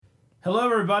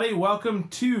Hello, everybody. Welcome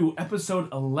to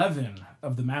episode 11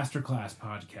 of the Masterclass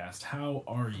podcast. How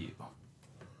are you?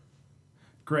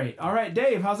 Great. All right,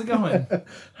 Dave, how's it going?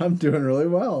 I'm doing really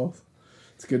well.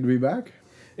 It's good to be back.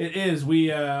 It is. We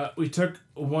took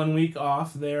 1 week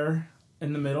off there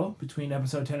in the middle between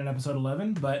episode 10 and episode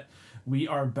 11, but we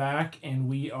are back and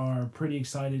we are pretty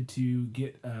excited to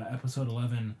get episode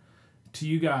 11 to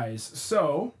you guys.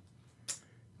 So,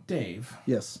 Dave.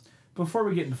 Yes. Before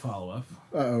we get into follow-up.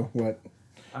 Uh-oh, what?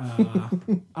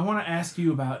 I want to ask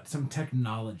you about some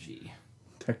technology.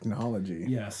 Technology.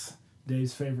 Yes.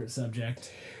 Dave's favorite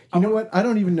subject. You know what? I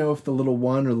don't even know if the little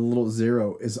 1 or the little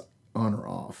 0 is on or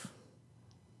off.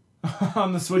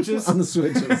 On the switches? On the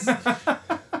switches.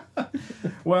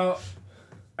 Well,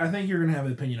 I think you're going to have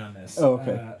an opinion on this. Oh,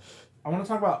 okay. I want to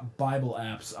talk about Bible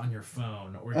apps on your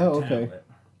phone or your tablet. Okay.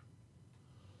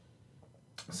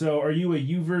 So, are you a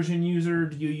YouVersion user?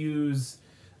 Do you use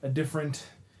a different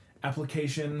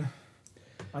application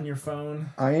on your phone?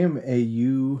 I am a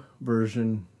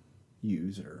YouVersion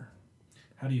user.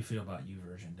 How do you feel about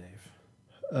YouVersion, Dave?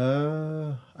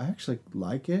 I actually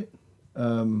like it.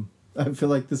 I feel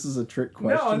like this is a trick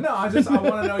question. No, I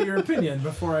want to know your opinion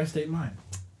before I state mine.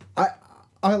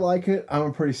 I like it. I'm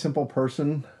a pretty simple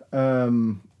person.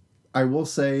 I will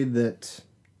say that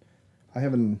I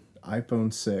have an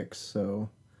iPhone 6, so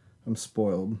I'm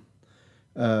spoiled.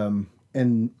 And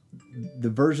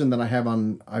the version that I have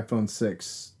on iPhone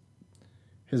 6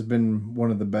 has been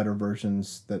one of the better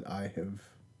versions that I have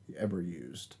ever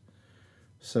used.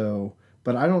 So,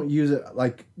 but I don't use it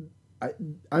like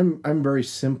I'm very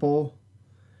simple.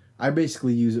 I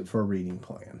basically use it for a reading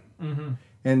plan. Mm-hmm.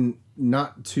 And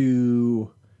not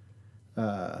to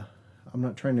I'm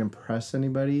not trying to impress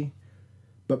anybody,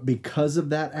 but because of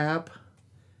that app,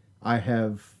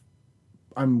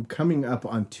 I'm coming up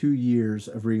on 2 years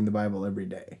of reading the Bible every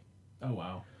day. Oh,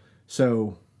 wow.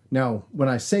 So now when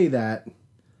I say that,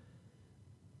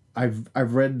 I've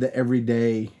read the every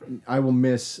day. I will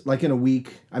miss, like in a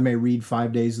week, I may read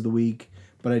 5 days of the week,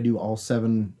 but I do all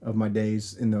 7 of my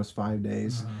days in those 5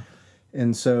 days. Uh-huh.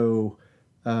 And so,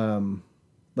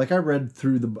 like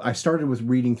I started with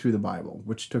reading through the Bible,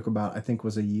 which took about, I think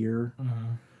was a year.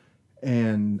 Uh-huh.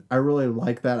 And I really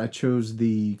like that. I chose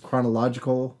the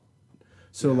chronological.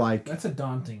 So like... That's a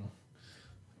daunting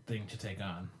thing to take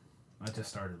on. I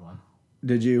just started one.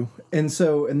 Did you? And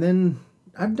then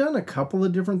I've done a couple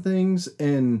of different things.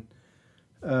 And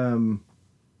I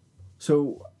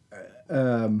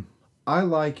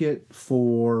like it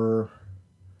for...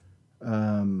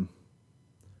 I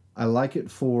like it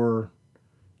for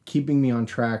keeping me on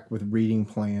track with reading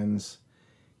plans.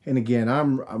 And again,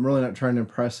 I'm really not trying to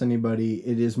impress anybody.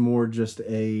 It is more just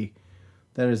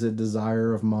that is a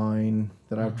desire of mine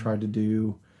that I've tried to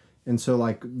do. And so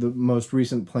like the most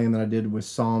recent plan that I did was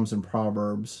Psalms and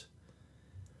Proverbs.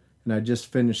 And I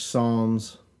just finished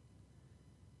Psalms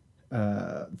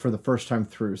for the first time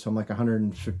through. So I'm like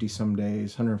 150 some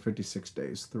days, 156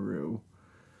 days through.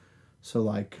 So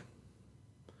like,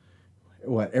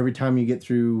 every time you get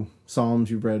through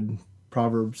Psalms, you've read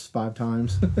Proverbs 5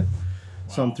 times.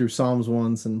 So I'm through Psalms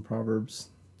once and Proverbs.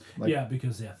 Yeah,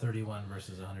 because 31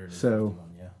 versus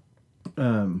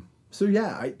 151, So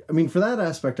yeah, I mean, for that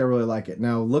aspect, I really like it.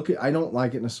 Now, I don't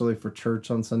like it necessarily for church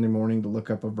on Sunday morning to look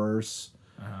up a verse.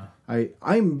 Uh-huh.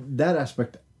 I'm that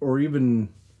aspect, or even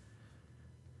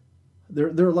there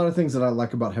are a lot of things that I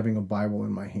like about having a Bible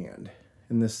in my hand.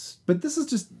 But this is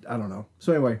just, I don't know.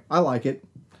 So anyway, I like it.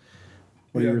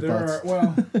 What are your thoughts?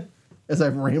 As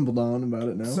I've rambled on about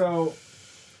it now. So,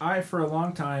 for a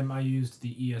long time, I used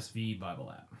the ESV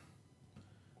Bible app,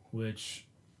 which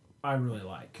I really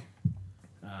like.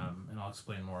 And I'll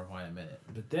explain more of why in a minute.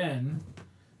 But then,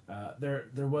 there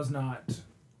was not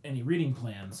any reading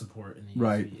plan support in the ESV.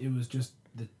 Right. It was just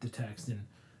the text. And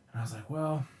I was like,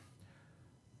 well,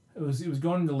 it was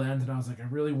going into Lent, and I was like, I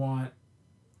really want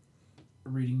a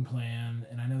reading plan,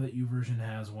 and I know that YouVersion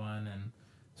has one, and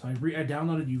so I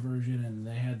downloaded YouVersion, and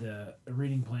they had a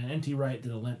reading plan. N.T. Wright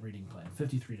did a Lent reading plan,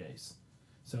 53 days.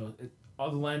 So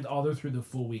all the Lent, all the way through the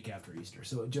full week after Easter.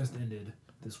 So it just ended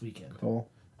this weekend. Cool.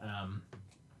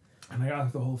 And I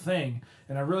got through the whole thing,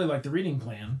 and I really liked the reading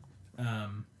plan.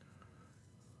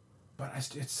 But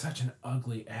it's such an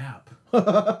ugly app.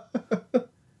 To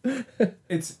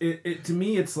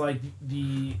me, it's like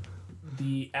the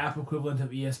app equivalent of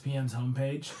ESPN's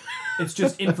homepage. It's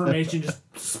just information just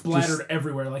splattered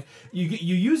everywhere. Like you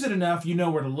use it enough, you know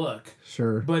where to look.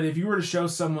 Sure. But if you were to show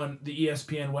someone the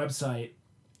ESPN website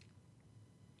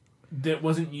that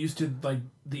wasn't used to like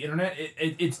the internet,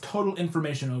 it's total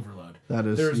information overload. That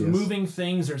is. There's moving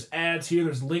things. There's ads here.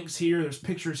 There's links here. There's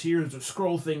pictures here. There's a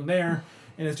scroll thing there.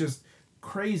 and it's just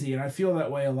crazy. And I feel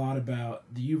that way a lot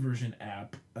about the YouVersion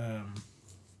app.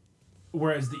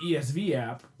 Whereas the ESV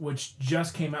app, which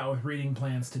just came out with reading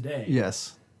plans today,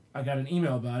 Yes. I got an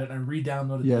email about it, and I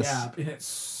re-downloaded the app, and it's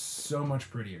so much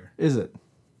prettier. Is it?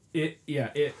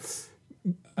 It's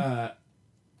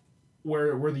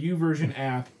where the YouVersion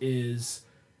app is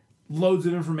loads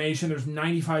of information. There's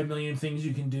 95 million things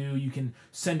you can do. You can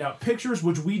send out pictures,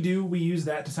 which we do. We use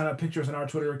that to send out pictures on our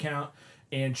Twitter account,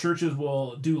 and churches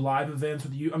will do live events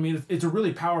with you. I mean, it's a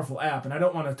really powerful app, and I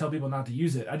don't want to tell people not to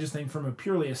use it. I just think from a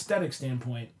purely aesthetic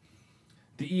standpoint,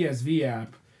 the ESV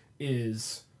app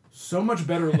is so much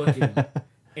better looking,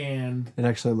 and it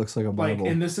actually looks like a Bible.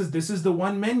 and this is the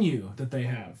one menu that they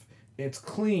have. It's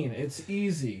clean. It's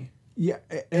easy. Yeah,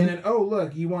 and then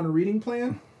look, you want a reading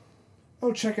plan?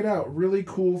 Oh, check it out. Really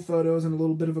cool photos and a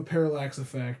little bit of a parallax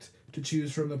effect to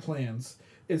choose from the plans.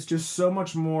 It's just so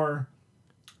much more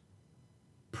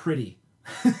pretty.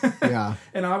 Yeah.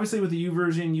 And obviously with the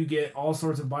YouVersion, you get all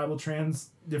sorts of Bible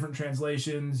different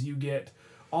translations. You get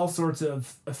all sorts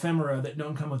of ephemera that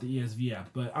don't come with the ESV app.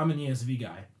 But I'm an ESV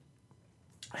guy.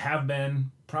 Have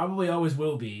been, probably always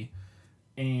will be.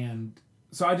 And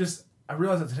so I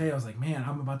realized that today. I was like, man,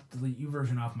 I'm about to delete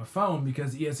YouVersion off my phone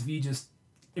because ESV just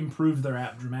improved their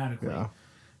app dramatically. Yeah.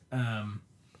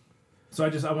 So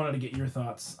I wanted to get your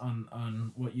thoughts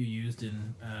on what you used,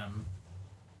 and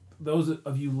those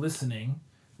of you listening,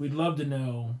 we'd love to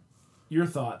know your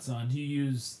thoughts on. Do you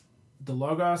use the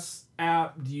Logos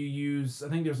app? Do you use? I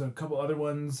think there's a couple other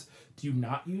ones. Do you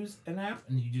not use an app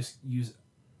and you just use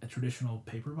a traditional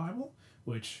paper Bible,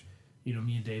 which me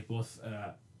and Dave both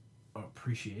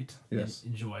appreciate and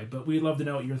enjoy, but we'd love to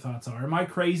know what your thoughts are. Am I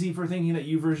crazy for thinking that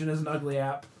YouVersion is an ugly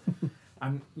app?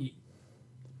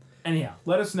 Anyhow,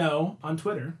 let us know on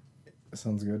Twitter.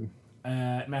 Sounds good.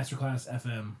 At Masterclass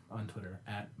FM on Twitter,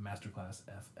 at Masterclass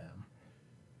FM.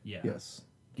 Yeah. Yes.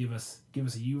 Give us a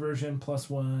YouVersion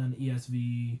 +1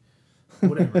 ESV,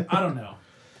 whatever. I don't know.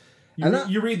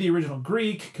 You read the original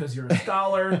Greek because you're a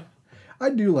scholar.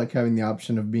 I do like having the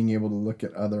option of being able to look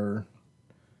at other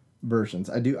versions.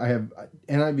 I have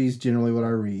NIV is generally what I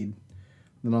read.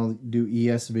 Then I'll do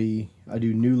ESV. I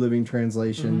do New Living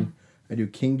Translation. Mm-hmm. I do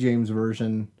King James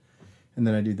Version, and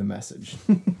then I do the Message.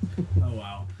 Oh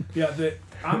wow! Yeah,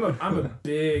 I'm a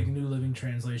big New Living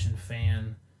Translation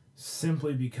fan,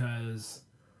 simply because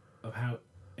of how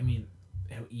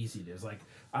easy it is. Like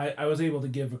I was able to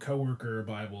give a coworker a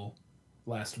Bible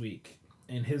last week.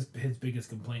 And his biggest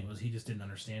complaint was he just didn't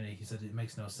understand it. He said, it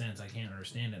makes no sense. I can't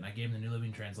understand it. And I gave him the New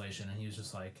Living Translation, and he was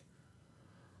just like,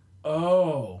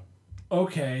 oh,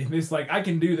 okay. It's like, I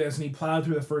can do this. And he plowed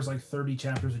through the first 30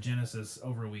 chapters of Genesis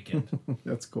over a weekend.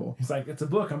 That's cool. He's like, it's a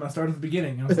book. I'm going to start at the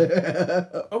beginning. And I was like,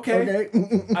 okay.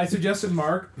 I suggested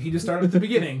Mark. He just started at the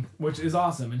beginning, which is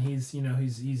awesome. And he's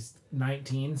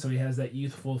 19, so he has that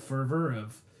youthful fervor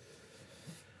of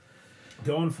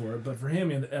going for it. But for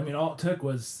him, all it took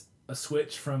was a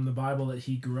switch from the Bible that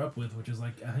he grew up with, which is I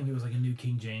think it was a New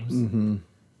King James, and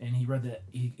he read that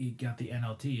he got the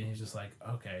NLT, and he's just like,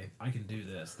 okay, I can do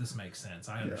this. This makes sense.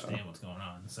 I understand what's going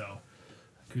on. So,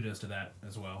 kudos to that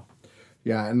as well.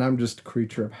 Yeah, and I'm just a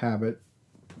creature of habit.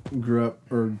 Grew up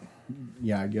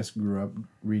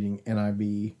reading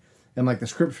NIV, and the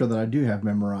scripture that I do have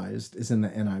memorized is in the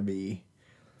NIV,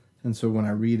 and so when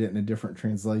I read it in a different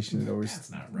translation, it always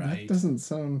that's not right. That doesn't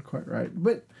sound quite right,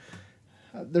 but.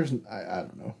 I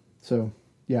don't know. So,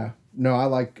 yeah. No, I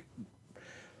like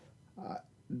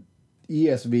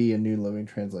ESV and New Living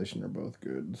Translation are both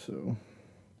good. So,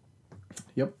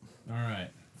 yep. All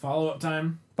right. Follow-up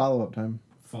time? Follow-up time.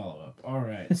 Follow-up. All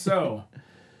right. So,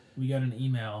 we got an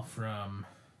email from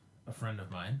a friend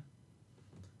of mine,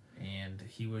 and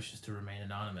he wishes to remain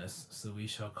anonymous, so we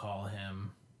shall call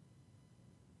him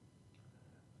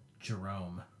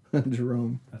Jerome.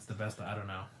 Jerome. That's the best. I don't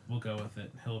know. We'll go with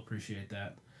it. He'll appreciate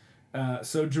that.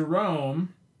 So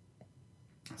Jerome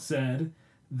said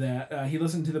that he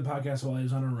listened to the podcast while he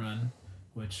was on a run,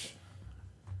 which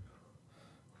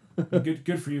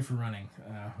good for you for running.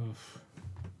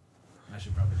 I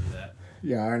should probably do that.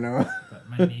 Yeah, I know.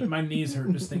 But my knees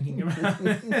hurt just thinking about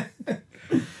it.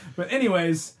 But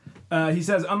anyways, he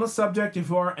says, on the subject of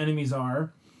who our enemies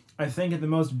are, I think at the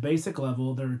most basic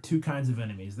level, there are two kinds of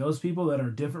enemies. Those people that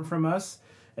are different from us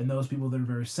and those people that are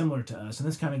very similar to us. And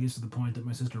this kind of gets to the point that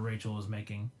my sister Rachel is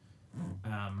making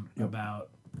about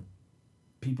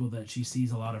people that she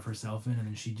sees a lot of herself in, and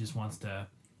then she just wants to...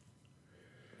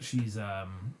 She's,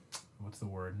 what's the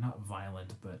word? Not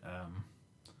violent, but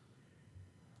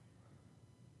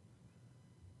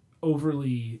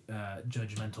overly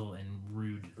judgmental and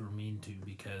rude or mean to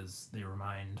because they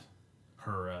remind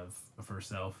her of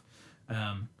herself.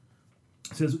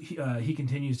 Says he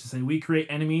continues to say, we create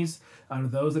enemies out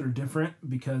of those that are different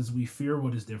because we fear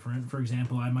what is different. For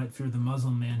example, I might fear the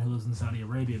Muslim man who lives in Saudi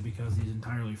Arabia because he's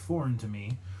entirely foreign to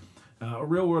me. A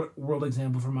real world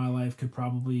example from my life could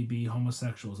probably be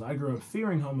homosexuals. I grew up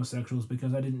fearing homosexuals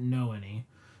because I didn't know any,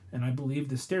 and I believed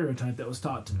the stereotype that was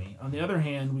taught to me. On the other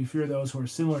hand, we fear those who are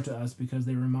similar to us because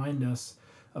they remind us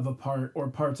of a part or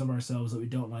parts of ourselves that we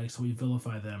don't like, so we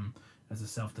vilify them as a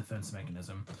self-defense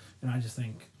mechanism. And I just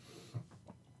think,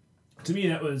 to me,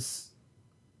 that was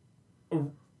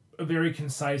a very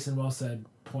concise and well-said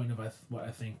point of what I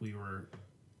think we were,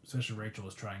 especially Rachel,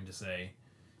 was trying to say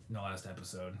in the last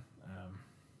episode.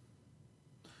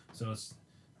 So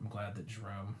I'm glad that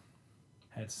Jerome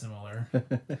had similar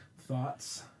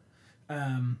thoughts.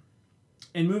 And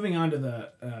moving on to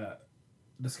the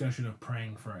discussion of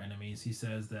praying for our enemies, he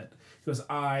says that, he goes,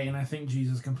 I think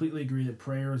Jesus completely agree that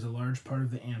prayer is a large part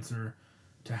of the answer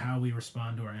to how we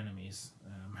respond to our enemies.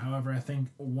 However, I think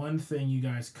one thing you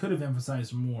guys could have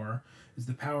emphasized more is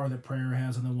the power that prayer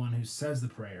has on the one who says the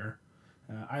prayer.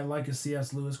 I like a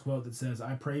C.S. Lewis quote that says,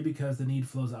 I pray because the need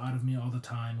flows out of me all the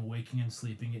time, waking and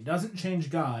sleeping. It doesn't change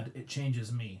God, it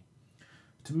changes me.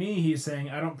 To me, he's saying,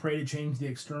 I don't pray to change the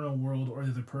external world or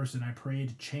the other person. I pray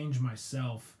to change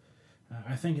myself.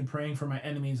 I think in praying for my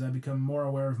enemies, I become more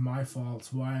aware of my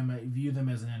faults, why I might view them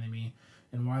as an enemy,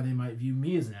 and why they might view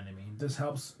me as an enemy. This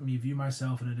helps me view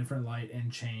myself in a different light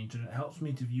and change, and it helps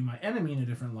me to view my enemy in a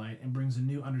different light and brings a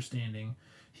new understanding.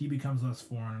 He becomes less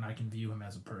foreign, and I can view him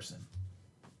as a person.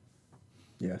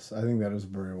 Yes, I think that is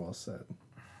very well said.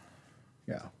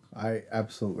 Yeah, I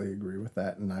absolutely agree with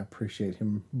that, and I appreciate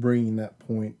him bringing that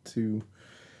point to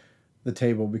the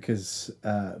table because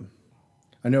I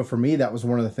know for me that was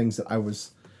one of the things that I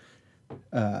was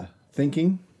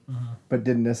thinking, but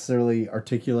didn't necessarily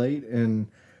articulate, and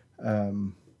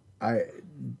I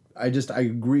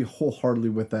agree wholeheartedly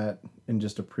with that, and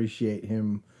just appreciate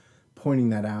him pointing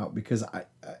that out because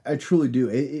I truly do.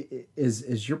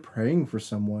 As you're praying for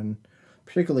someone,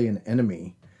 particularly an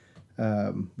enemy,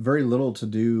 very little to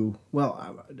do. Well,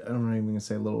 I'm not even going to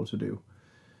say little to do.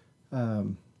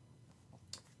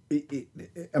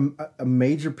 A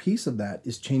major piece of that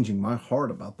is changing my heart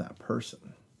about that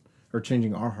person, or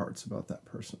changing our hearts about that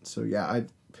person. So yeah,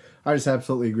 I just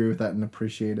absolutely agree with that and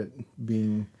appreciate it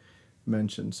being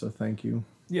mentioned. So thank you.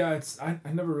 Yeah, I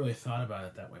never really thought about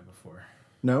it that way before.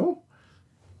 No?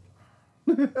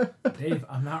 Dave,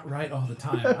 I'm not right all the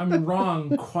time. I'm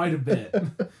wrong quite a bit.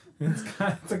 It's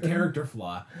a character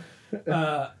flaw.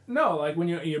 No, like when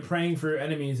you're praying for your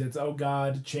enemies, it's, oh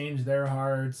God, change their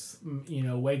hearts,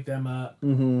 wake them up,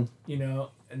 and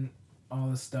all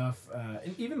this stuff.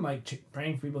 And even like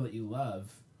praying for people that you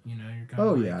love, you're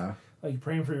kind of like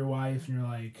praying for your wife, and you're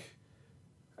like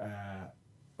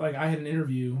I had an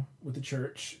interview with the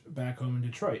church back home in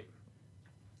Detroit,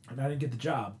 and I didn't get the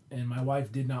job, and my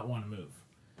wife did not want to move.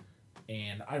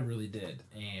 And I really did.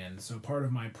 And so part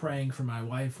of my praying for my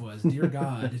wife was, dear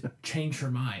God, change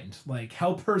her mind. Like,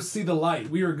 help her see the light.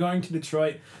 We were going to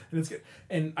Detroit, and it's good.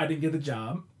 And I didn't get the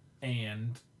job.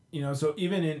 And, so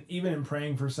even in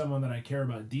praying for someone that I care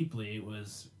about deeply, it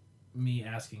was me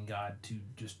asking God to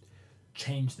just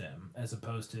change them, as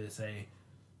opposed to say,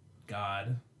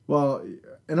 God. Well,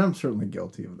 and I'm certainly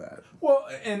guilty of that. Well,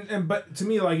 but to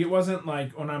me, like, it wasn't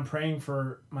like when I'm praying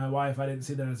for my wife, I didn't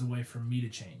see that as a way for me to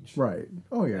change. Right.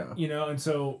 Oh yeah. And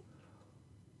so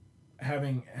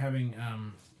having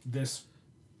this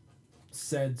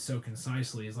said so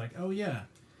concisely is like, oh yeah,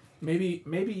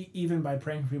 maybe even by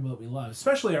praying for people that we love,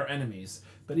 especially our enemies,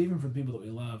 but even for people that we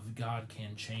love, God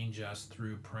can change us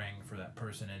through praying for that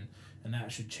person, and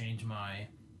that should change my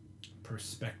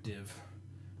perspective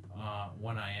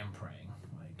when I am praying,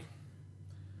 like,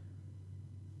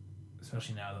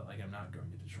 especially now that, like, I'm not going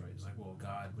to Detroit. It's like, well,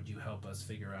 God, would you help us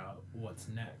figure out what's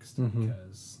next? Mm-hmm.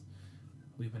 Because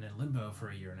we've been in limbo for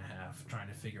a year and a half trying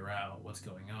to figure out what's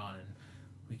going on, and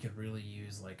we could really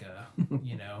use like a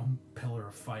pillar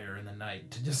of fire in the night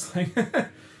to just like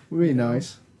would be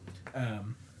nice.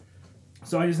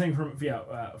 So I just think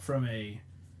from a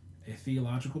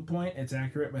theological point, it's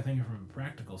accurate, but I think from a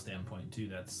practical standpoint too,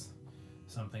 that's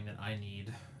something that I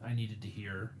needed to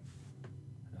hear,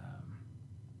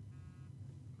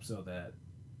 so that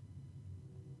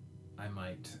I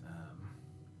might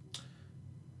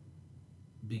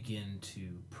begin to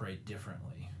pray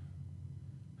differently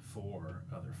for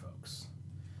other folks.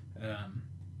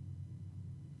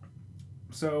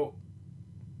 So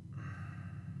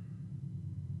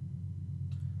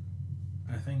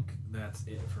I think that's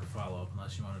it for follow-up,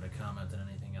 unless you wanted to comment on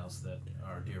anything else that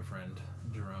our dear friend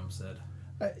Jerome said.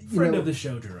 Friend of the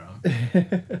show, Jerome.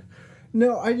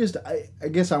 No, I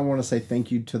guess I want to say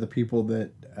thank you to the people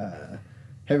that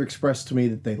have expressed to me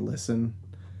that they listen,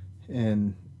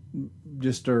 and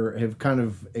just have kind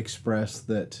of expressed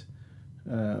that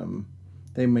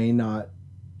they may not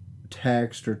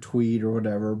text or tweet or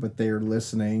whatever, but they are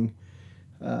listening.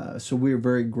 So we are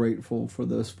very grateful for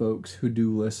those folks who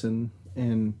do listen,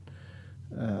 and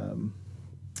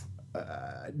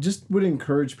just would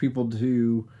encourage people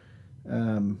to,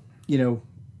 kind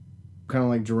of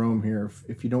like Jerome here,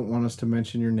 if you don't want us to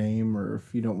mention your name, or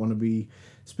if you don't want to be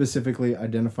specifically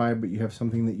identified, but you have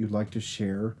something that you'd like to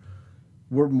share,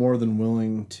 we're more than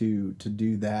willing to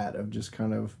do that, of just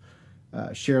kind of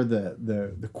share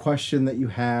the question that you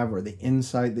have or the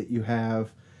insight that you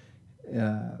have,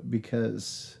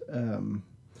 because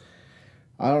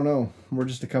I don't know, we're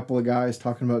just a couple of guys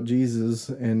talking about Jesus,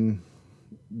 and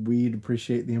we'd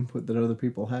appreciate the input that other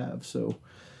people have. So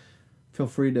feel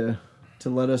free to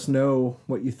let us know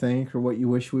what you think or what you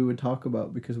wish we would talk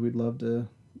about, because we'd love to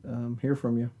hear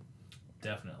from you.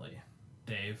 Definitely.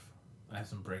 Dave, I have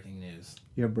some breaking news.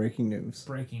 You have breaking news.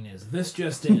 Breaking news. This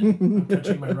just in. I'm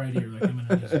touching my right ear like I'm in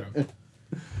a newsroom.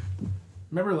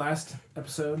 Remember last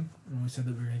episode when we said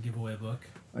that we were going to give away a book?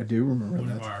 I do remember One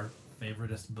that. of our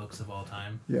favoritist books of all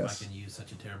time. Yes. If I can use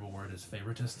such a terrible word as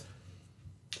favoritist.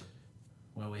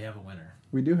 Well, we have a winner.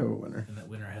 We do have a winner. And that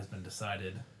winner has been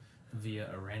decided via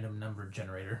a random number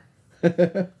generator,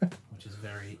 which is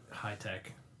very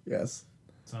high-tech. Yes.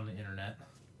 It's on the internet.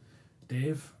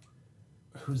 Dave,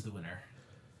 who's the winner?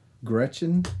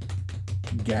 Gretchen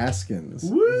Gaskins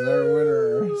Woo! is our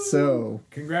winner. So,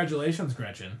 Congratulations,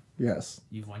 Gretchen. yes.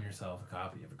 You've won yourself a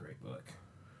copy of a great book.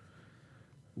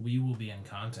 We will be in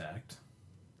contact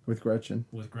With Gretchen.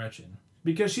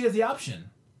 because she has the option.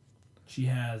 She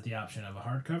has the option of a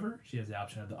hardcover. She has the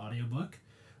option of the audiobook.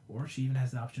 Or she even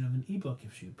has the option of an ebook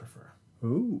if she would prefer.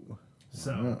 Ooh.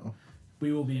 So, Wow.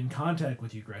 we will be in contact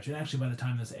with you, Gretchen. Actually, by the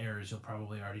time this airs, you'll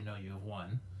probably already know you have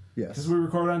won. Yes. Because we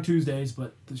record on Tuesdays,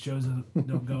 but the shows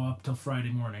don't go up till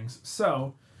Friday mornings.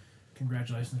 So,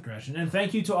 congratulations, Gretchen. And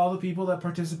thank you to all the people that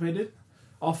participated.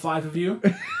 All 5 of you.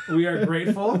 We are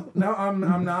grateful. No,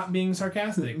 I'm not being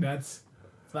sarcastic. That's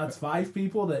 5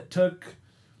 people that took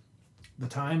the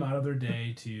time out of their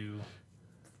day to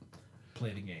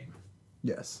play the game.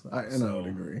 Yes. I would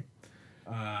agree.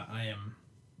 I am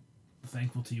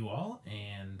thankful to you all,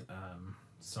 and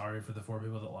sorry for the 4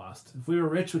 people that lost. If we were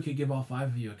rich, we could give all 5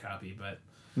 of you a copy, but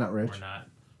Not rich. we're not.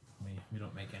 We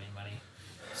don't make any money.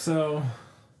 So,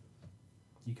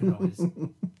 you can always...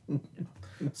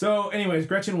 So, anyways,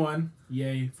 Gretchen won.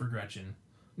 Yay for Gretchen.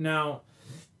 Now,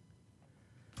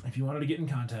 if you wanted to get in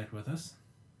contact with us,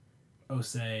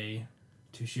 say,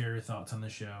 to share your thoughts on the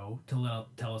show, to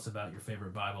tell us about your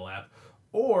favorite Bible app,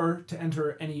 or to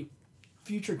enter any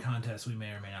future contests we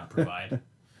may or may not provide,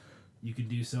 you can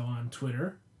do so on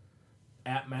Twitter,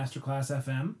 at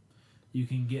MasterclassFM. You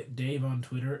can get Dave on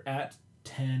Twitter, at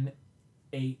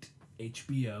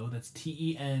 10-8HBO. That's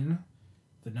TEN,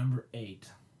 the number 8,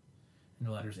 and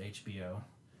the letters HBO.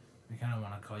 I kind of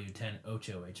want to call you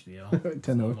 10-Ocho HBO.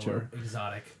 10-Ocho. More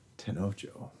exotic.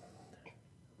 10-Ocho.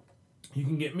 You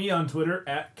can get me on Twitter,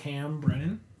 at Cam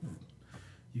Brennan.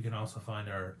 You can also find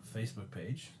our Facebook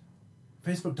page,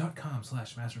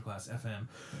 facebook.com/masterclassfm.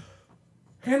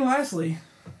 And lastly,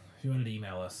 if you wanted to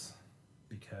email us,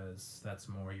 because that's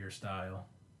more your style,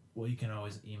 well, you can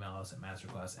always email us at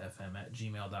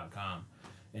masterclassfm@gmail.com.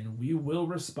 And we will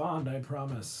respond, I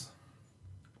promise.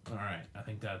 All right, I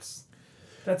think that's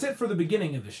it for the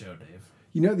beginning of the show, Dave.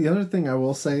 You know, the other thing I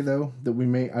will say, though, that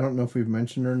I don't know if we've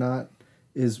mentioned or not,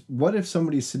 is what if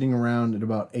somebody's sitting around at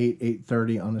about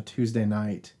 8:30 on a Tuesday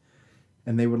night,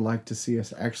 and they would like to see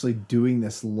us actually doing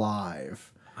this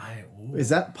live? Is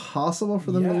that possible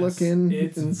for them to look in?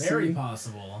 It's and very see?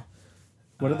 possible.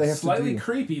 What do they have to do? Slightly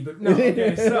creepy, but no.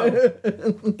 Okay, so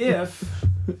if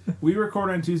we record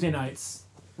on Tuesday nights,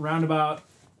 around about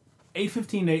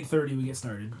 8:15 to 8:30 we get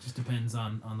started. Just depends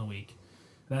on the week.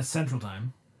 That's Central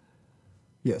Time.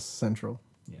 Yes, Central.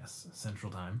 Yes,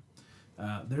 Central Time.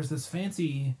 There's this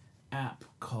fancy app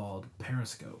called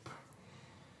Periscope.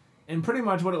 And pretty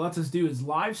much what it lets us do is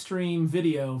live stream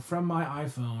video from my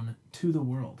iPhone to the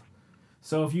world.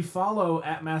 So if you follow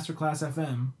at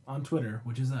MasterclassFM on Twitter,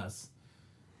 which is us,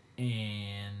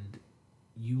 and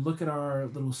you look at our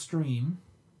little stream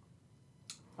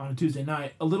on a Tuesday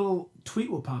night, a little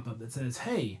tweet will pop up that says,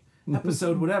 hey,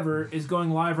 episode whatever is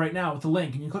going live right now with the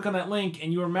link. And you click on that link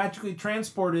and you are magically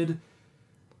transported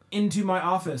into my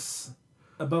office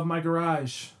above my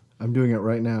garage. I'm doing it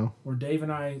right now. Where Dave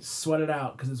and I sweat it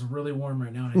out because it's really warm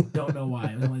right now and I don't know why.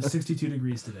 It's only 62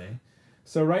 degrees today.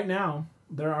 So right now,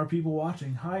 there are people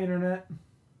watching. Hi, Internet.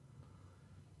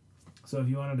 So if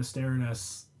you wanted to stare at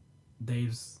us,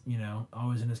 Dave's,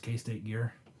 always in his K-State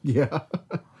gear. Yeah.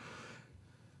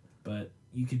 But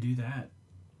you could do that.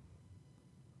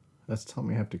 That's telling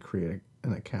me I have to create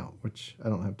an account, which I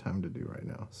don't have time to do right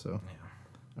now. So,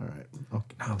 Yeah. All right.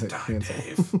 I'll the hit time, cancel.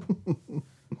 Dave.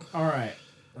 All right.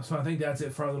 So I think that's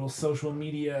it for our little social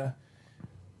media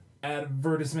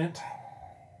advertisement.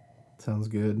 Sounds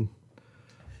good.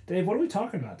 Dave, what are we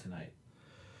talking about tonight?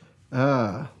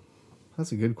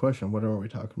 That's a good question. What are we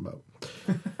talking about?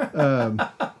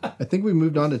 I think we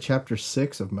moved on to chapter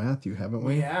 6 of Matthew, haven't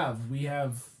we? We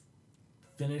have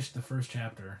finished the first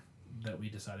chapter that we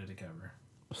decided to cover.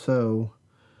 So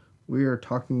we are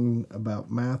talking about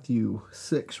Matthew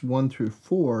 6, 1 through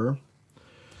 4.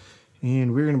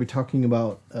 And we're going to be talking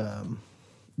about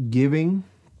giving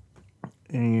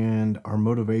and our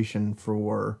motivation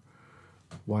for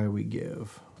why we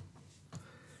give.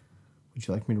 Would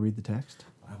you like me to read the text?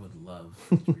 I would love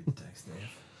to read the text, Dave.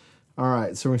 All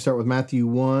right, so we're going to start with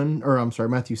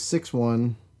Matthew 6,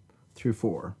 1 through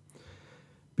 4.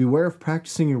 Beware of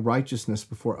practicing your righteousness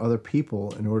before other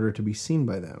people in order to be seen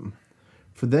by them,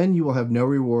 for then you will have no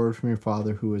reward from your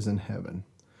Father who is in heaven.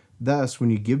 Thus, when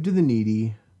you give to the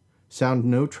needy, sound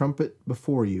no trumpet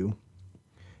before you,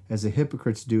 as the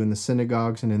hypocrites do in the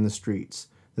synagogues and in the streets,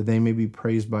 that they may be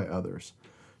praised by others.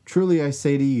 Truly I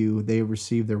say to you, they have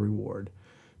received their reward.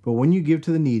 But when you give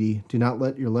to the needy, do not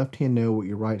let your left hand know what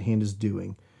your right hand is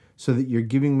doing, so that your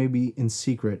giving may be in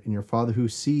secret, and your Father who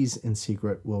sees in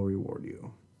secret will reward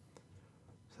you.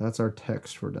 So that's our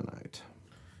text for tonight.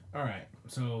 All right,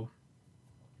 so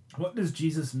what does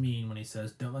Jesus mean when he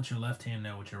says, don't let your left hand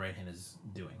know what your right hand is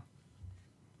doing?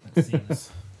 That seems...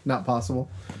 Not possible?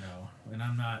 No, and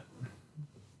I'm not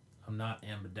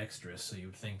ambidextrous, so you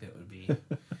would think that would be...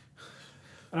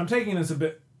 I'm taking this a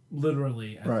bit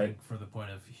literally, I think, for the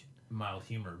point of mild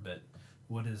humor, but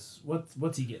what's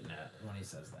he getting at when he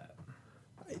says that?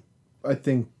 I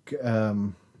think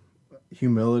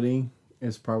humility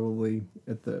is probably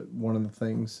one of the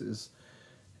things is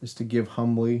to give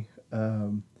humbly.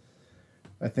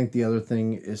 I think the other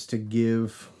thing is to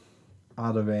give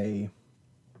out of a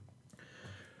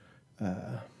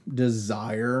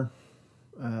desire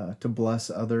to bless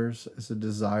others, as a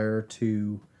desire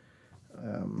to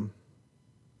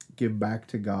give back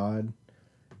to God,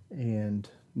 and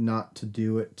not to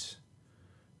do it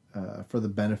for the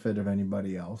benefit of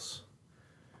anybody else.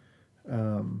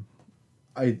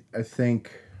 I think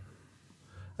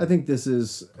this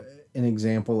is an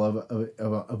example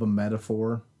of a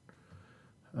metaphor.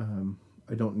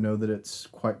 I don't know that it's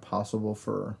quite possible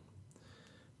for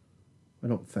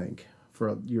your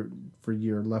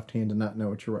left hand to not know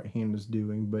what your right hand is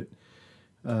doing, but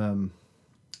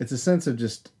it's a sense of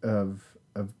just of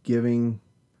giving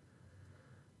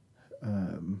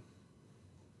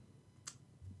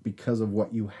because of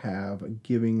what you have,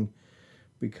 giving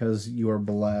because you are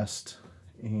blessed,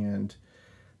 and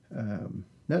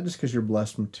not just because you're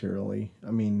blessed materially.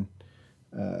 I mean,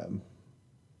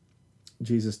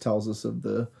 Jesus tells us of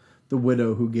the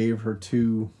widow who gave her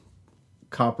 2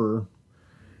 copper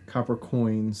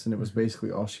coins, and it was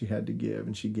basically all she had to give,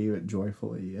 and she gave it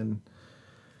joyfully. And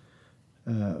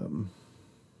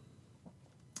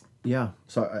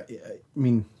so I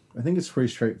mean, I think it's pretty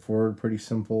straightforward, pretty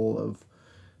simple.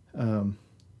 And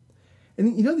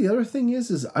the other thing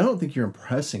is I don't think you're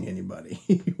impressing anybody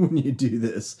when you do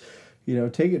this.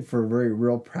 Take it for a very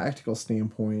real practical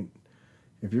standpoint.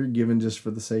 If you're giving just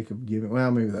for the sake of giving,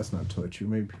 well, maybe that's not totally true.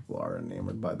 Maybe people are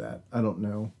enamored by that. I don't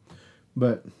know.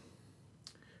 But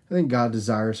I think God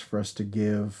desires for us to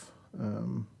give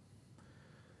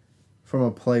from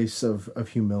a place of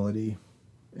humility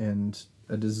and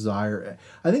a desire.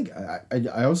 I think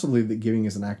I also believe that giving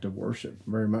is an act of worship,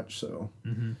 very much so.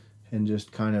 Mm-hmm. And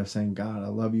just kind of saying, God, I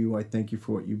love you. I thank you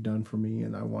for what you've done for me,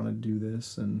 and I want to do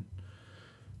this. And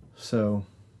so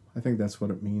I think that's what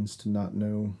it means to not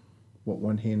know what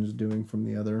one hand is doing from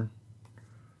the other.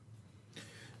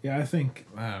 Yeah, I think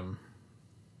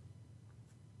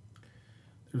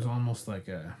there's almost like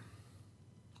an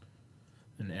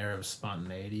air of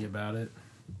spontaneity about it.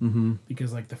 Mm-hmm.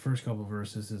 Because like the first couple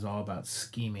verses is all about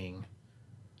scheming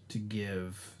to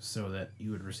give so that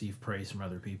you would receive praise from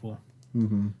other people.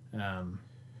 Mm-hmm.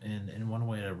 And one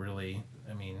way to really,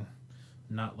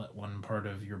 not let one part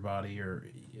of your body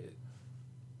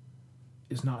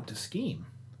is not to scheme.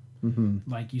 Mm-hmm.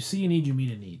 Like, you see a need, you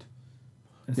meet a need.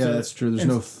 That's true. There's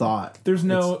no thought. There's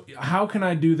how can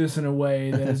I do this in a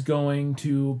way that is going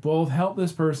to both help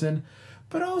this person,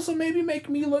 but also maybe make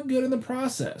me look good in the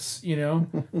process,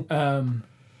 And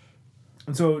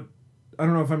so, I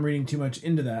don't know if I'm reading too much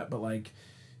into that, but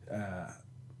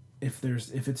if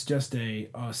it's just a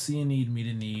see a need, meet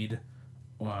a need,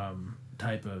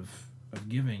 type of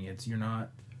giving,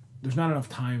 there's not enough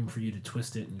time for you to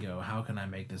twist it and go, how can I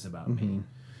make this about me?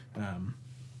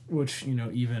 Which,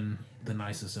 even the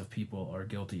nicest of people are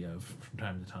guilty of from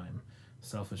time to time.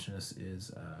 Selfishness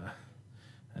is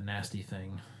a nasty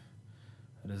thing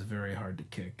that is very hard to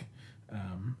kick.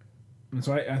 And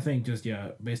so I think just,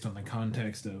 based on the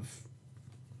context of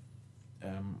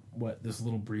what this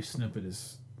little brief snippet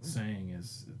is saying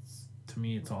to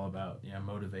me, it's all about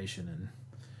motivation and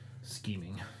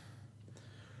scheming.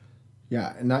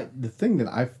 Yeah, and the thing that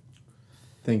I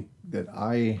think that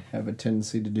I have a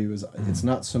tendency to do is it's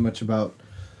not so much about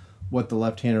what the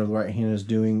left hand or the right hand is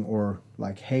doing, or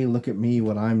like, hey, look at me,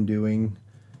 what I'm doing.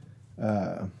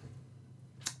 But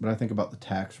I think about the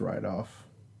tax write-off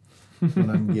when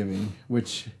I'm giving,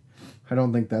 which I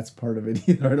don't think that's part of it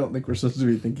either. I don't think we're supposed to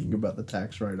be thinking about the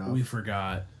tax write-off. We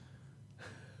forgot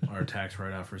our tax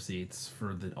write-off receipts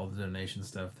for all the donation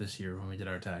stuff this year when we did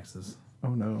our taxes.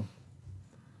 Oh, no.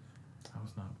 I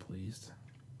was not pleased.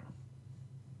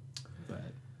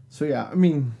 But so, yeah, I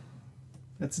mean,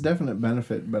 that's a definite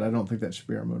benefit, but I don't think that should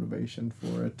be our motivation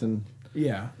for it. And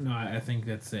yeah, no, I think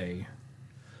that's I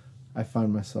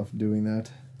find myself doing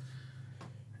that.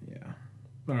 Yeah.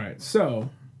 All right, so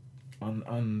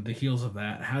on the heels of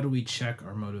that, how do we check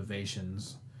our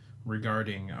motivations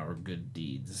regarding our good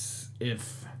deeds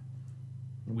if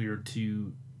we are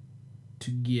to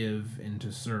give and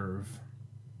to serve,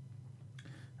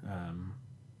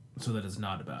 so that it's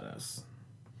not about us?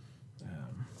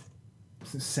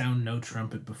 Sound no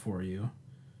trumpet before you.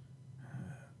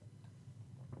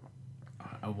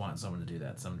 I want someone to do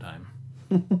that sometime.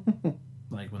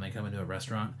 Like when they come into a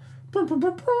restaurant.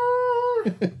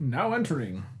 Now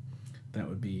entering. That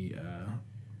would be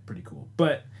pretty cool.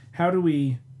 But how do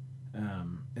we,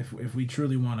 if we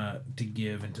truly want to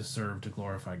give and to serve to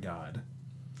glorify God,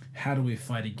 how do we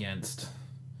fight against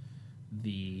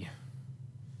the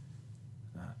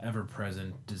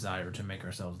ever-present desire to make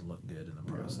ourselves look good in the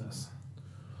process?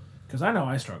 Because I know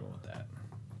I struggle with that,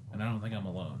 and I don't think I'm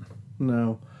alone.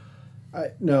 No,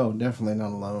 definitely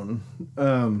not alone.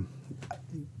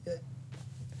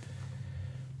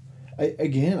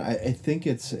 I think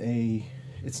it's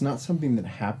not something that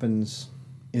happens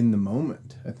in the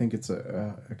moment. I think it's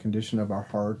a condition of our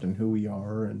heart and who we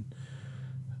are, and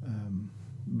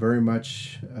very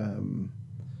much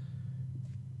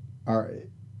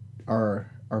our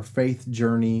faith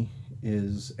journey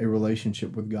is a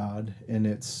relationship with God, and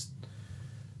it's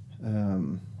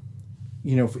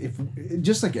if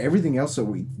just like everything else that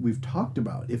we've talked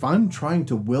about, if I'm trying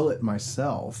to will it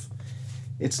myself,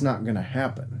 it's not going to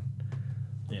happen.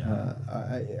 Yeah.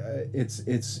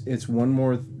 It's one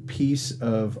more piece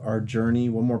of our journey,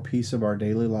 one more piece of our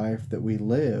daily life that we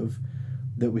live,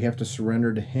 that we have to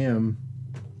surrender to Him,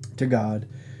 to God,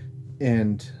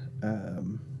 and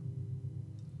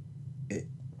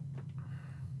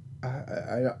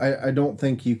I don't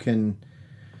think you can.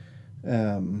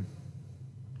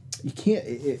 You can't.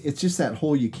 It's just that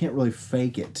whole you can't really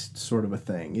fake it sort of a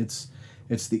thing. It's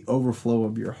the overflow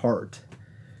of your heart,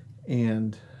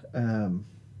 and I've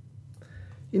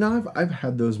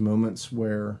had those moments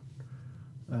where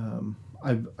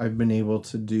I've been able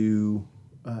to do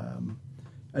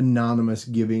anonymous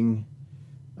giving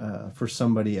for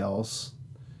somebody else,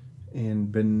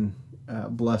 and been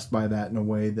blessed by that in a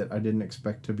way that I didn't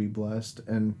expect to be blessed,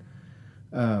 and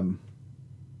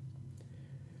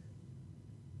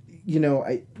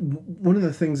one of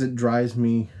the things that drives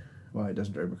me, well, it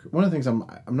doesn't drive me. One of the things I'm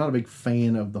not a big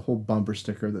fan of the whole bumper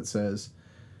sticker that says,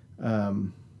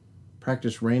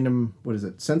 practice random,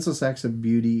 senseless acts of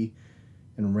beauty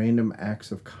and random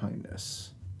acts of kindness.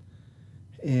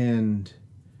 And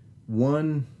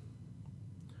I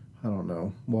don't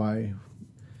know why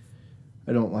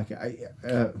I don't like it.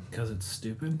 Because it's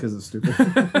stupid? Because it's stupid.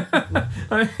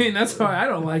 I mean, that's why I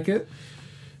don't like it.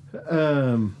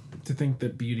 To think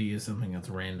that beauty is something that's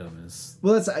random is...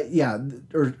 Well, that's,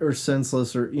 or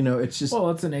senseless, or, it's just...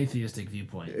 Well, it's an atheistic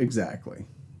viewpoint. Exactly.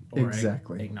 Or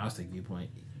exactly. Agnostic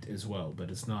viewpoint as well, but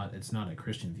it's not a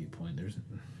Christian viewpoint.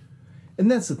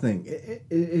 And that's the thing.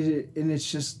 And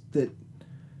it's just that,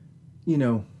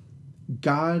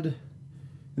 God,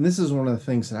 and this is one of the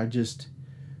things that I just,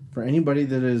 for anybody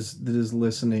that is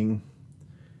listening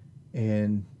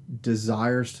and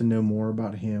desires to know more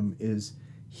about Him, is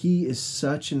He is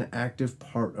such an active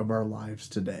part of our lives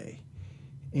today.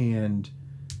 And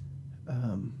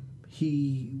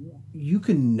you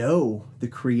can know the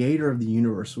creator of the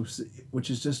universe, which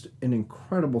is just an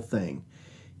incredible thing,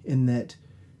 in that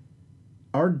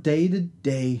our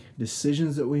day-to-day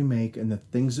decisions that we make and the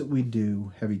things that we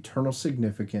do have eternal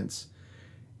significance,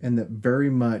 and that very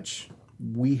much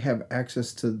we have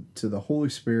access to the Holy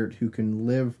Spirit who can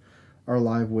live our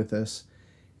life with us.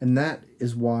 And that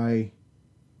is why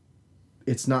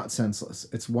it's not senseless.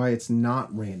 It's why it's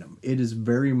not random. It is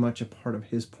very much a part of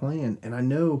his plan. And I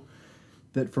know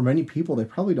that for many people, they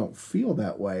probably don't feel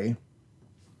that way.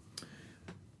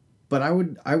 But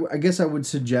I guess I would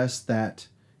suggest that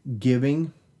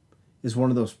giving is one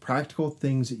of those practical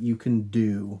things that you can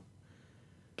do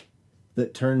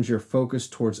that turns your focus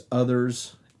towards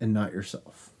others and not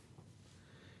yourself.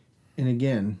 And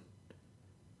again,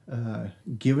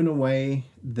 give in a way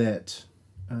that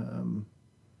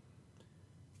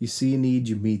you see a need,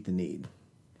 you meet the need.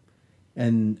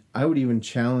 And I would even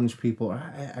challenge people.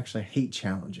 I actually hate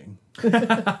challenging.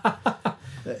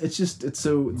 It's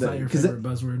so... It's not your favorite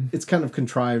buzzword. It's kind of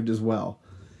contrived as well.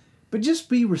 But just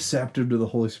be receptive to the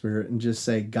Holy Spirit and just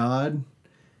say, God,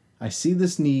 I see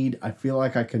this need. I feel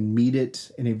like I can meet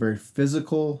it in a very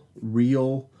physical,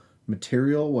 real,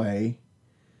 material way.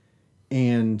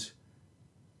 And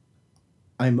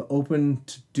I'm open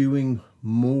to doing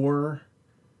more.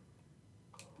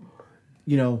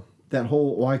 You know, that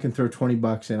whole, well, I can throw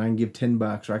 $20 in, I can give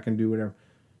 $10, or I can do whatever.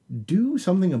 Do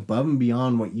something above and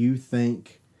beyond what you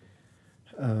think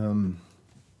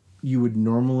you would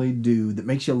normally do that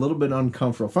makes you a little bit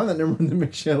uncomfortable. Find that number that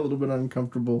makes you a little bit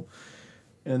uncomfortable,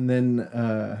 and then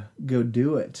go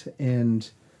do it. And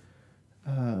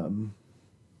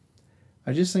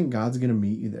I just think God's going to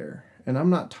meet you there. And I'm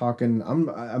not talking,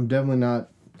 I'm definitely not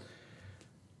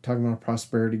talking about a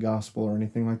prosperity gospel or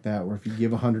anything like that, where if you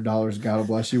give $100, God will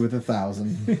bless you with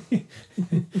 1,000.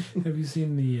 Have you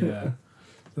seen the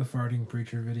farting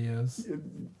preacher videos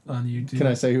on YouTube? Can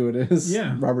I say who it is?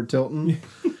 Yeah. Robert Tilton?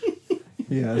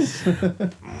 Yes.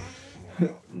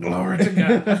 Glory to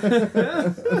God.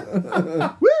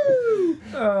 Woo!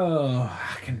 Oh,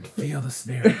 I can feel the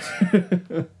spirit.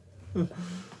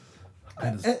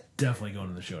 That is definitely going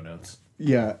to the show notes.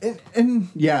 Yeah, and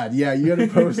yeah, you got to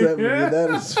post that movie.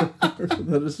 That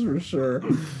is for sure.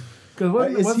 Because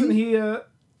wasn't he a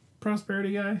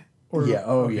prosperity guy? Or, yeah.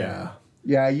 Oh, okay. Yeah.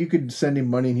 Yeah, you could send him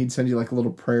money and he'd send you like a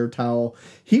little prayer towel.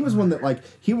 He was one that like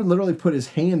he would literally put his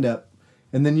hand up,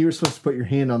 and then you were supposed to put your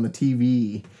hand on the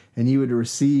TV, and you would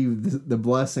receive the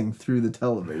blessing through the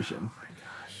television. Oh my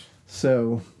gosh!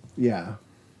 So yeah,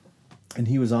 and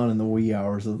he was on in the wee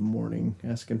hours of the morning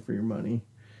asking for your money.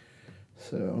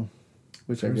 So.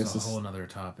 Which I guess is a whole other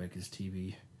topic is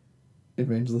TV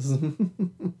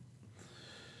evangelism.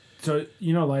 So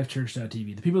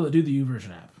LifeChurch.tv, the people that do the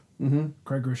YouVersion app,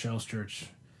 Craig Rochelle's church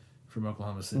from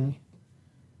Oklahoma City. Mm-hmm.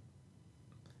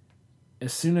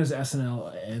 As soon as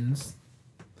SNL ends,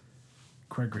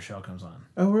 Craig Rochelle comes on.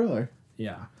 Oh, really?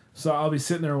 Yeah. So I'll be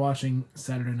sitting there watching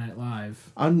Saturday Night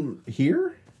Live. On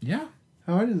here? Yeah.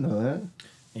 Oh, I didn't know that.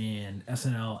 And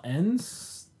SNL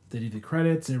ends. They do the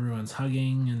credits, everyone's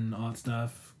hugging and all that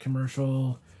stuff.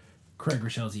 Commercial, Craig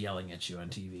Rochelle's yelling at you on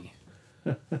TV.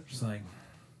 Just like,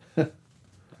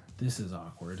 this is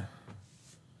awkward.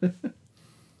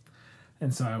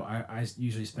 And so I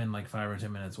usually spend like 5 or 10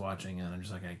 minutes watching, and I'm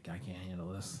just like, I can't handle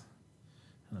this.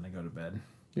 And then I go to bed.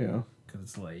 Yeah. Because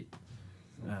it's late.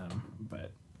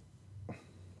 But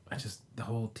the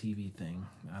whole TV thing,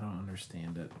 I don't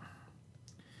understand it.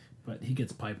 But he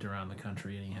gets piped around the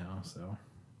country anyhow, so...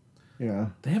 Yeah.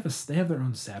 They have their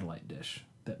own satellite dish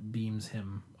that beams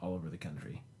him all over the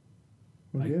country.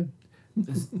 Well, good.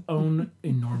 His own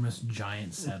enormous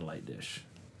giant satellite dish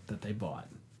that they bought.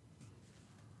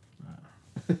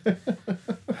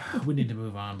 We need to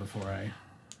move on before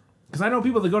because I know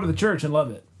people that go to the church and love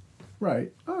it.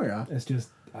 Right. Oh yeah. It's just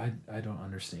I don't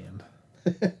understand.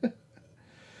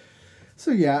 So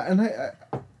yeah, and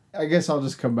I guess I'll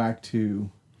just come back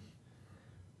to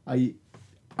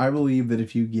I believe that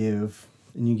if you give,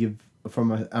 and you give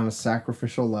on a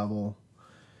sacrificial level,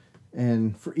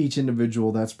 and for each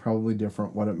individual, that's probably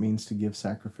different what it means to give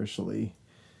sacrificially.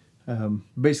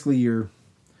 Basically,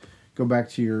 go back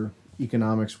to your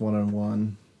economics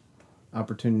 101,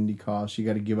 opportunity cost. You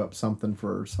got to give up something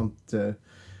for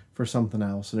something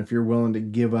else, and if you're willing to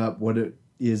give up what it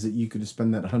is that you could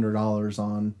spend that $100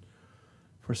 on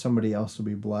for somebody else to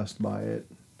be blessed by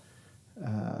it.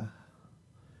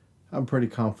 I'm pretty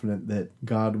confident that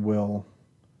God will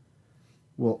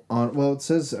it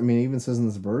says, it even says in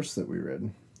this verse that we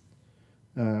read,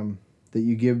 that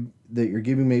your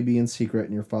giving may be in secret,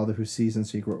 and your Father who sees in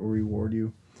secret will reward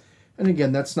you. And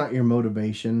again, that's not your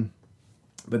motivation,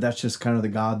 but that's just kind of the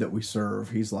God that we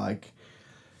serve. He's like,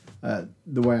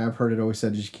 the way I've heard it always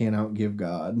said is you can't outgive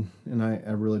God. And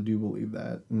I really do believe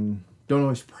that. And don't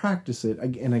always practice it.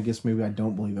 And I guess maybe I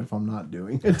don't believe it if I'm not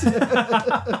doing it.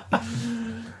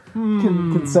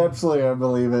 Conceptually, I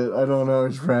believe it. I don't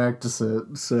always practice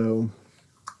it. So,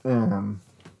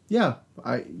 yeah,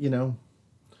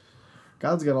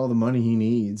 God's got all the money he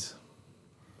needs.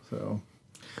 So,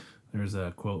 there's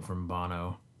a quote from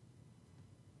Bono.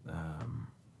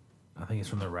 I think it's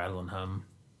from the Rattle and Hum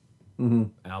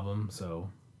album, so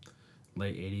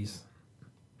late 80s.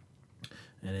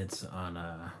 And it's on,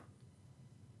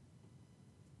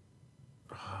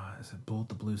 is it Bullet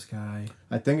the Blue Sky?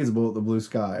 I think it's Bullet the Blue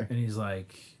Sky. And he's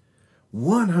like...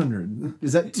 100.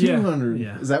 Is that 200?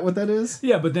 Yeah. Is that what that is?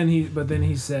 Yeah, but then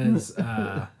he says,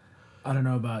 I don't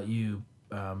know about you,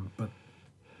 but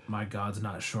my God's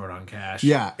not short on cash.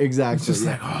 Yeah, exactly. It's just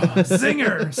like, oh,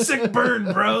 zinger, sick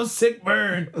burn, bro, sick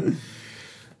burn.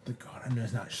 The God I know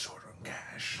is not short on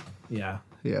cash. Yeah.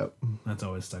 Yep. That's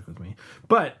always stuck with me.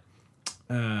 But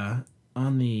on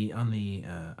the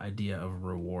idea of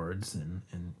rewards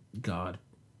and God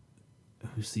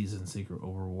who sees in secret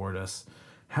will reward us,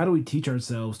 how do we teach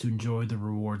ourselves to enjoy the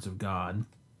rewards of God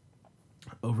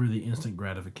over the instant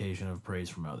gratification of praise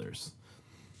from others?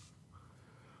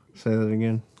 Say that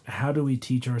again. How do we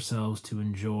teach ourselves to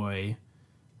enjoy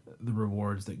the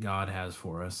rewards that God has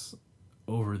for us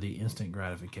over the instant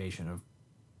gratification of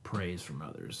praise from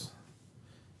others?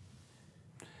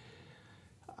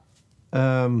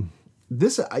 I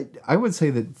would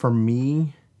say that for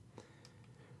me,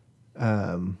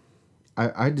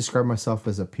 I describe myself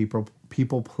as a people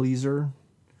pleaser,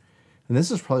 and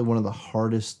this is probably one of the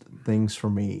hardest things for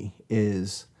me.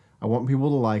 Is I want people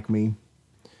to like me,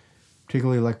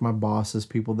 particularly like my bosses,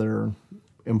 people that are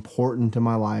important to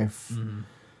my life,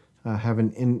 have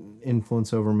an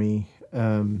influence over me,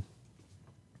 and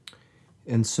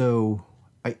so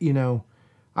I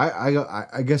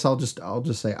guess I'll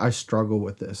just say I struggle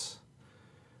with this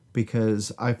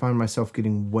because I find myself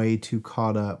getting way too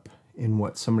caught up in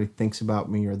what somebody thinks about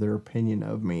me or their opinion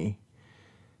of me,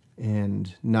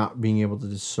 and not being able to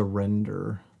just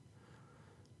surrender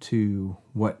to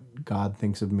what God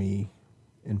thinks of me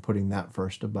and putting that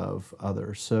first above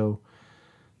others. So,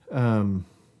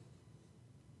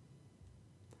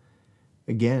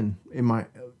 again, in my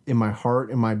heart,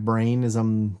 in my brain, as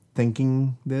I'm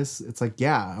thinking this, it's like,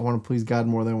 yeah, I want to please God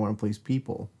more than I want to please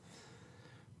people.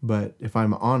 But if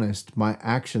I'm honest, my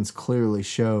actions clearly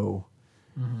show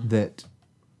that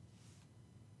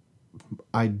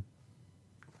I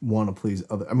want to please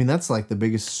other. I mean, that's like the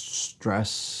biggest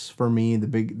stress for me.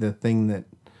 One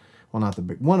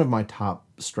of my top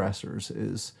stressors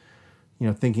is,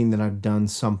 thinking that I've done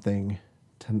something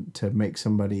to make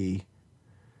somebody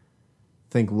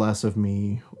think less of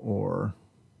me or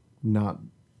not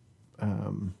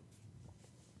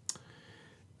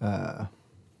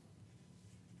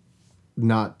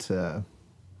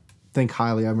think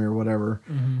highly of me or whatever.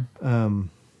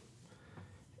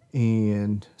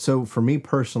 And so for me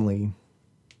personally,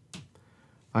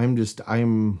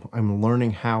 I'm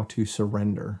learning how to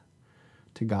surrender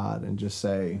to God and just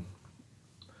say,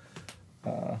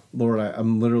 Lord,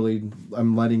 I'm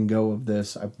letting go of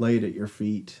this. I've laid at your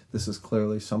feet. This is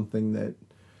clearly something that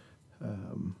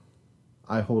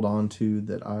I hold on to,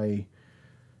 that I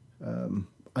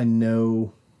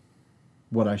know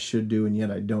what I should do, and yet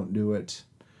I don't do it.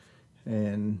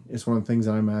 And it's one of the things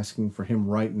that I'm asking for him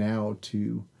right now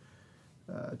to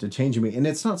change me. And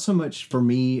it's not so much for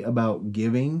me about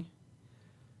giving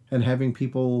and having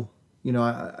people,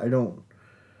 I don't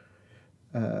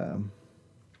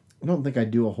think I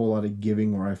do a whole lot of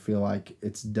giving where I feel like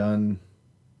it's done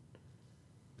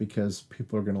because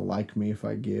people are going to like me if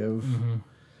I give.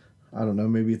 I don't know.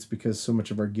 Maybe it's because so much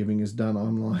of our giving is done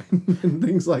online and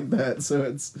things like that. So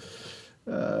it's,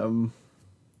 I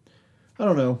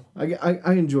don't know.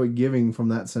 I enjoy giving from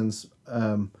that sense.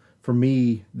 For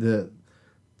me, the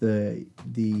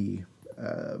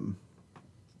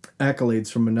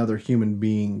accolades from another human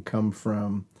being come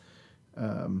from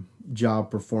job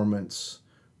performance,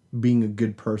 being a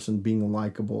good person, being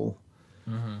likable,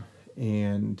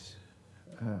 and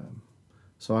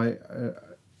so I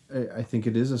think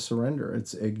it is a surrender.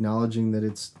 It's acknowledging that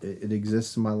it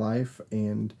exists in my life,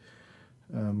 and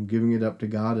giving it up to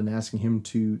God and asking him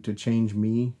to change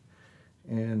me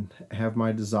and have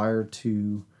my desire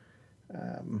to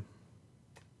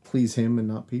please him and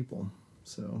not people.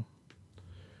 So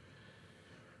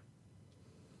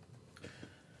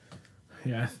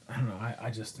yeah, I don't know.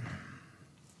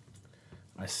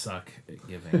 I suck at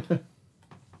giving.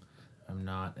 I'm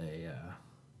not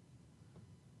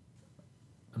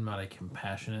a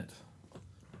compassionate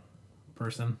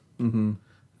person. And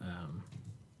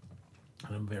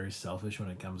I'm very selfish when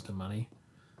it comes to money.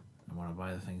 I want to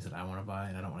buy the things that I want to buy,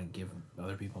 and I don't want to give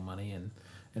other people money. And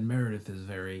Meredith is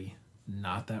very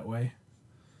not that way.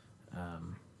 I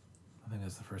think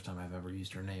that's the first time I've ever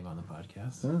used her name on the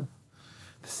podcast. Huh.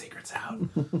 The secret's out.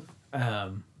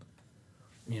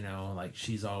 You know, like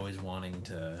she's always wanting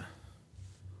to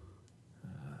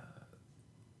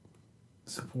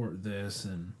support this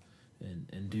and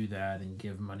do that and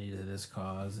give money to this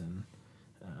cause, and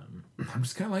I'm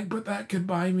just kind of like, but that could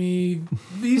buy me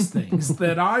these things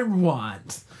that I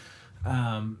want.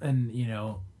 And you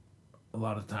know, a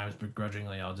lot of times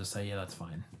begrudgingly I'll just say, yeah, that's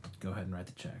fine, go ahead and write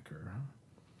the check. Or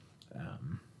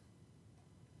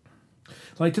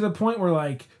like to the point where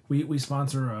like we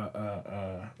sponsor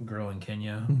a girl in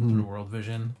Kenya through World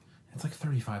Vision. It's like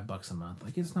 $35 a month.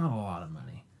 Like, it's not a lot of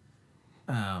money.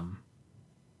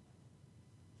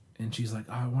 And she's like,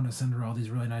 oh, I want to send her all these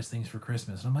really nice things for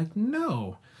Christmas. And I'm like,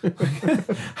 no.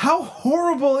 How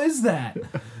horrible is that?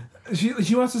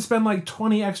 She wants to spend like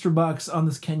 20 extra bucks on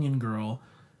this Kenyan girl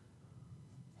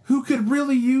who could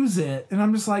really use it. And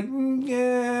I'm just like,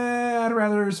 yeah, I'd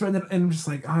rather spend it. And I'm just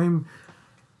like, I'm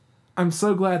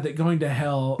so glad that going to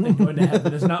hell and going to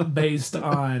heaven is not based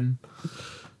on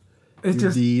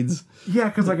Your deeds. Yeah,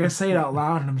 because like I say it out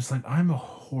loud and I'm just like, I'm a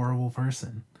horrible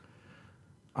person.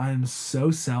 I'm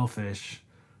so selfish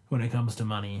when it comes to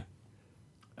money.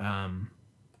 Oh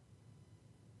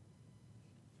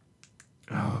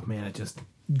man, I just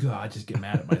get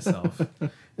mad at myself.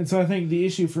 And so I think the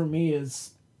issue for me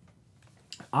is,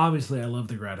 obviously I love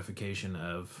the gratification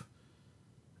of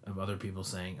other people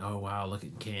saying, oh wow, look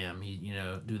at Cam, he, you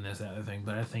know, doing this, that, other thing.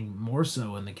 But I think more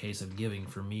so in the case of giving,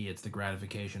 for me, it's the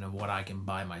gratification of what I can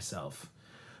buy myself.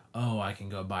 Oh, I can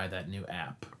go buy that new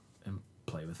app and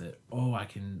play with it. Oh, I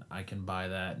can buy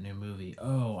that new movie.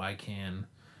 Oh, I can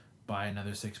buy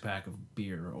another 6-pack of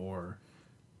beer, or,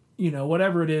 you know,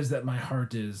 whatever it is that my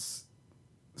heart is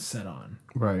set on.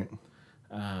 Right.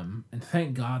 And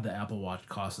thank God the Apple Watch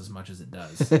costs as much as it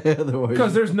does. Otherwise,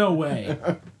 Because there's no way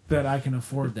that I can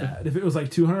afford that. If it was like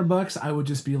 $200, I would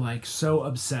just be like so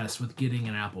obsessed with getting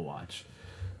an Apple Watch.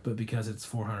 But because it's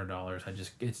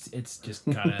 $400, it's just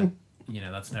kind of, you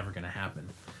know, that's never going to happen.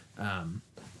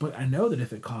 But I know that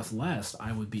if it cost less,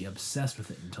 I would be obsessed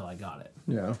with it until I got it.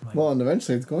 yeah. Like, Well, and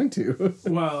eventually it's going to.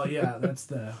 well, yeah, that's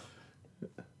the.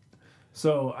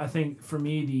 So I think for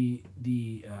me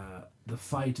the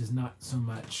fight is not so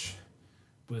much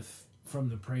from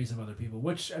the praise of other people,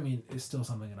 which I mean is still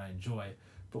something that I enjoy,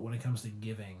 but when it comes to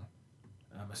giving,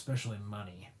 especially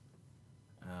money,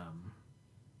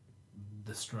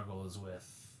 the struggle is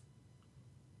with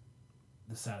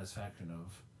the satisfaction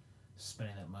of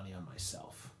spending that money on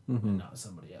myself and not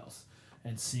somebody else,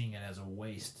 and seeing it as a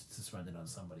waste to spend it on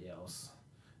somebody else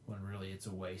when really it's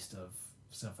a waste of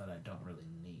stuff that I don't really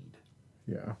need.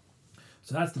 Yeah.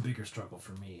 So that's the bigger struggle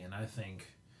for me, and I think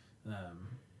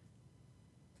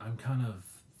I'm kind of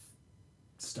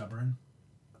stubborn.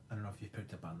 I don't know if you've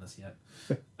picked up on this yet.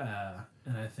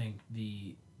 And I think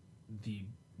the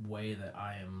way that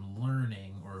I am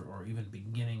learning or even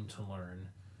beginning to learn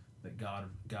that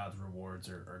God's rewards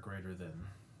are greater than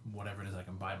whatever it is I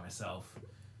can buy myself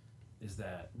is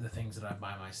that the things that I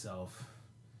buy myself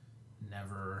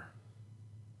never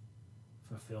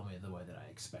fulfill me the way that I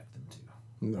expect them to.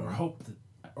 No. Or hope that,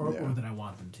 or that I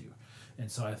want them to.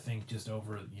 And so I think just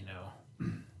over, you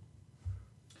know,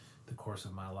 the course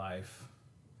of my life,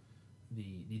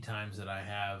 the times that I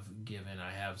have given,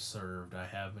 I have served, I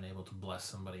have been able to bless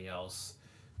somebody else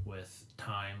with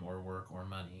time or work or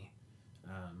money,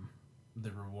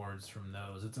 the rewards from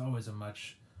those, it's always a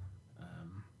much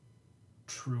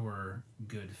truer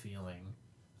good feeling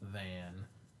than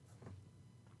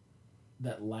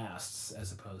that lasts,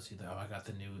 as opposed to I got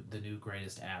the new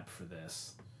greatest app for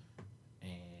this,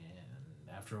 and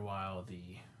after a while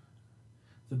the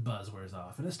buzz wears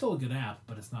off, and it's still a good app,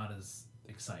 but it's not as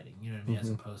exciting, you know what I mean? As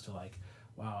opposed to like,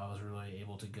 wow, I was really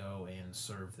able to go and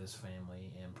serve this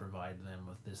family and provide them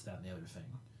with this, that, and the other thing.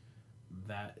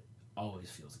 That always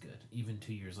feels good. Even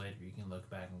 2 years later, you can look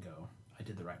back and go, I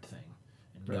did the right thing,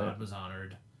 and right. God was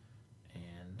honored,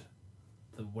 and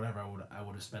whatever I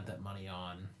would have spent that money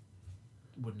on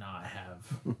would not have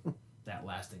that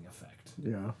lasting effect.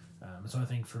 Yeah. So I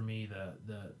think for me,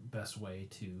 the best way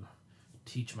to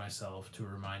teach myself, to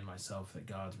remind myself that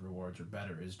God's rewards are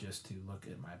better, is just to look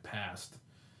at my past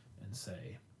and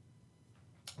say,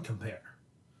 compare,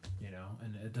 you know,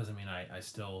 and it doesn't mean I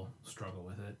still struggle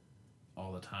with it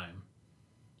all the time.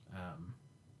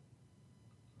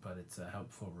 But it's a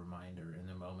helpful reminder in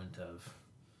the moment of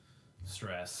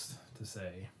stress to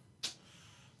say,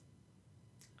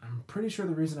 I'm pretty sure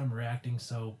the reason I'm reacting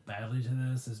so badly to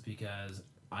this is because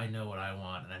I know what I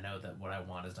want, and I know that what I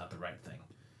want is not the right thing.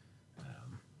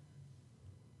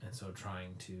 And so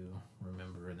trying to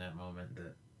remember in that moment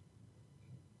that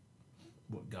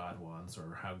what God wants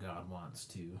or how God wants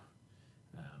to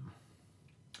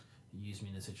use me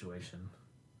in a situation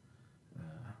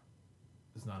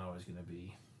is not always going to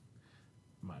be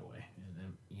my way.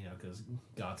 And you know, because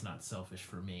God's not selfish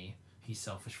for me. He's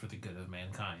selfish for the good of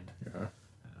mankind. Yeah.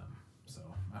 So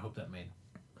I hope that made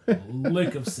a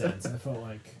lick of sense. I felt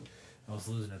like I was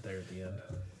losing it there at the end.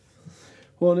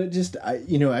 Well, and it just,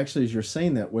 actually, as you're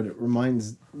saying that, what it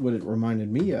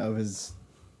reminded me of is,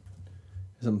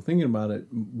 as I'm thinking about it,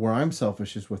 where I'm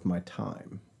selfish is with my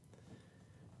time.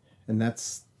 And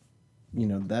that's,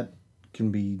 that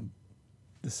can be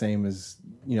the same as,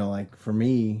 like for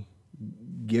me,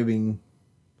 giving.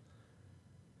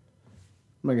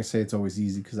 I'm not going to say it's always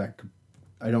easy because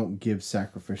I don't give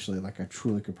sacrificially. Like I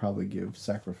truly could probably give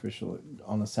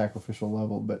on a sacrificial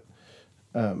level, but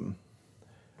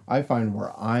I find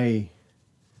where I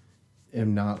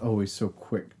am not always so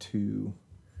quick to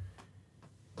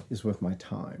is with my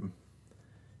time.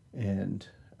 And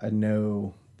I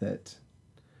know that,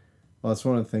 well, it's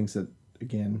one of the things that,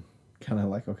 again, kind of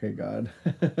like, okay, God,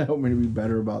 help me to be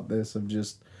better about this of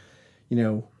just,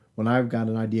 when I've got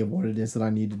an idea of what it is that I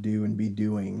need to do and be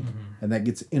doing, and that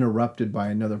gets interrupted by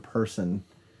another person,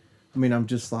 I mean, I'm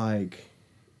just like,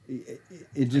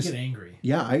 it just... I get angry.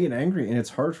 Yeah, I get angry, and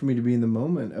it's hard for me to be in the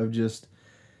moment of just...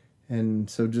 And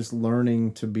so just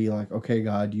learning to be like, okay,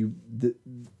 God,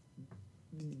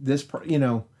 this part,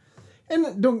 and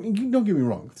don't get me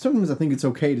wrong. Sometimes I think it's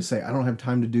okay to say, I don't have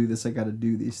time to do this, I got to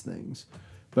do these things.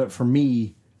 But for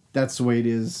me, that's the way it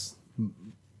is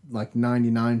like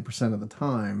 99% of the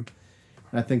time.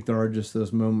 And I think there are just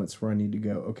those moments where I need to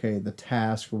go, okay, the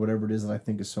task or whatever it is that I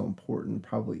think is so important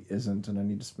probably isn't, and I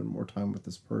need to spend more time with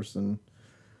this person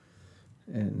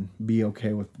and be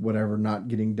okay with whatever not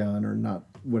getting done or not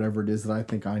whatever it is that I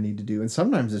think I need to do. And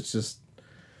sometimes it's just,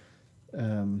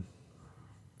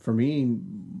 for me,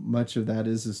 much of that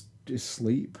is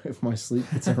sleep. If my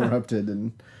sleep gets interrupted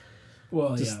and...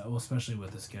 Well, especially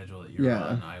with the schedule that you're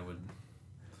on, I would...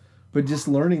 But just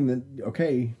learning that,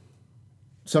 okay,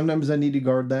 sometimes I need to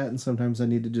guard that, and sometimes I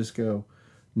need to just go,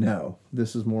 no,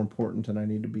 this is more important, and I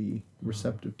need to be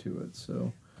receptive to it.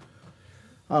 So,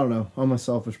 I don't know. I'm a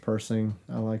selfish person.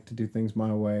 I like to do things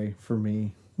my way for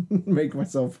me, make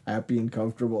myself happy and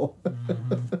comfortable.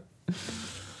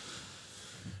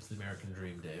 It's the American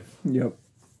dream, Dave. Yep.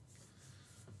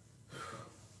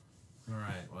 All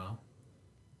right, well.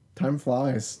 Time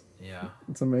flies. Yeah.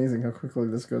 It's amazing how quickly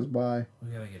this goes by. We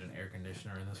gotta get an air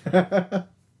conditioner in this room.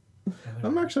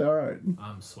 I'm actually all right.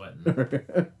 I'm sweating. Which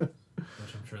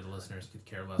I'm sure the listeners could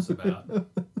care less about.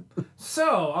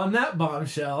 So, on that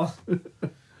bombshell,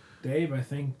 Dave, I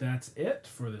think that's it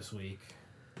for this week.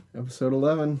 Episode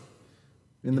 11.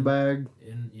 In the bag.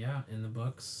 In the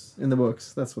books. In the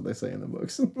books. That's what they say in the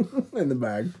books. In the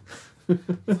bag.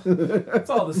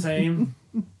 It's all the same.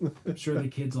 I'm sure the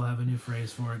kids will have a new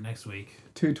phrase for it next week.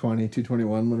 220,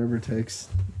 221, whatever it takes.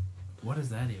 What does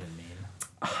that even mean?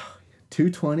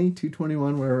 220,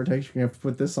 221, whatever it takes. You're going to have to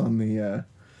put this on the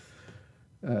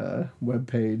web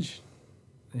page.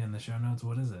 In the show notes,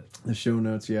 what is it? The show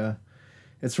notes, yeah.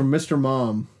 It's from Mr.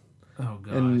 Mom. Oh,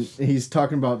 gosh. And he's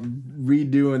talking about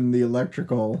redoing the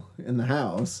electrical in the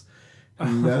house.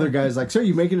 And the other guy's like, so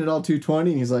you making it all 220?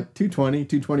 And he's like, 220,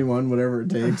 221, whatever it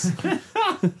takes.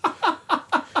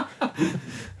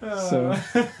 So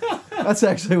that's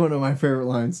actually one of my favorite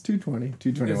lines. 220,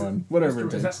 221, whatever it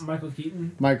takes. Is that Michael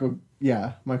Keaton? Michael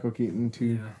Keaton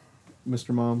to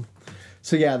Mr. Mom.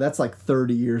 So yeah, that's like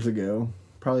 30 years ago.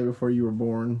 Probably before you were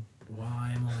born. Well,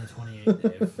 I'm only 28,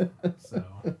 Dave. So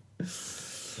that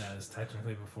is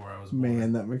technically before I was born.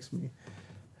 Man, that makes me...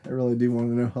 I really do want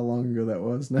to know how long ago that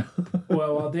was now.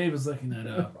 Well, while Dave is looking that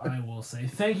up, I will say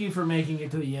thank you for making it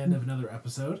to the end of another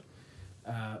episode.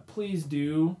 Please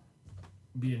do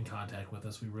be in contact with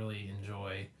us. We really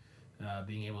enjoy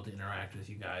being able to interact with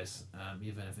you guys,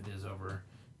 even if it is over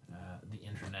the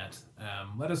internet.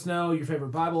 Let us know your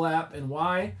favorite Bible app and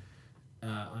why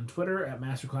on Twitter at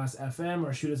MasterclassFM,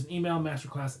 or shoot us an email,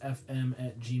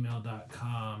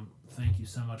 masterclassfm@gmail.com. Thank you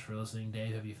so much for listening.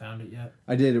 Dave, have you found it yet?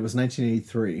 I did. It was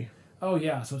 1983. Oh,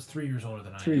 yeah. So it's 3 years older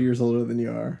than I am. 3 years older than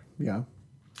you are. Yeah.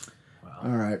 Wow.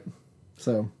 All right.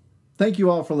 So, thank you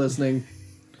all for listening.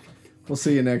 We'll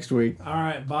see you next week. All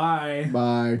right. Bye.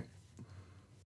 Bye.